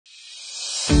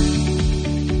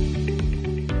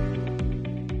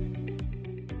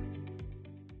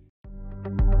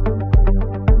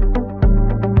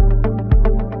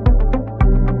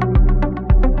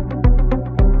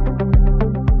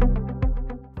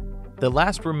The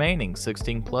last remaining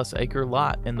 16-plus acre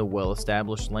lot in the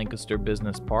well-established Lancaster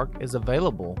Business Park is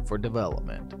available for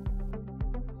development.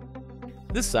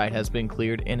 This site has been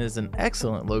cleared and is an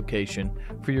excellent location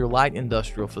for your light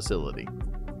industrial facility.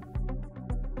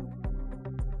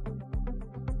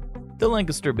 The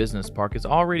Lancaster Business Park is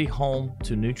already home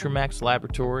to Nutramax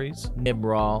Laboratories,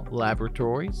 Nimrall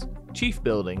Laboratories, Chief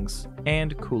Buildings,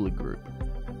 and Cooley Group.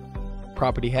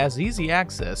 Property has easy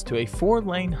access to a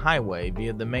 4-lane highway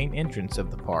via the main entrance of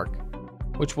the park,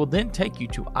 which will then take you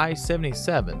to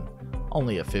I-77,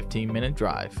 only a 15-minute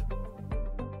drive.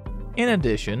 In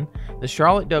addition, the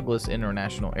Charlotte Douglas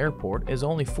International Airport is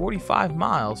only 45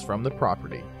 miles from the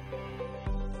property.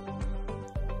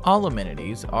 All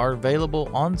amenities are available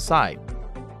on site,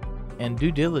 and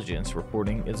due diligence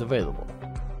reporting is available.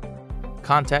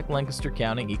 Contact Lancaster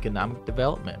County Economic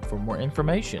Development for more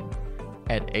information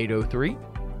at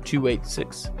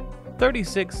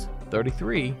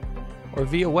 803-286-3633 or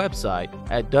via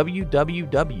website at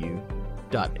www.lcded.com.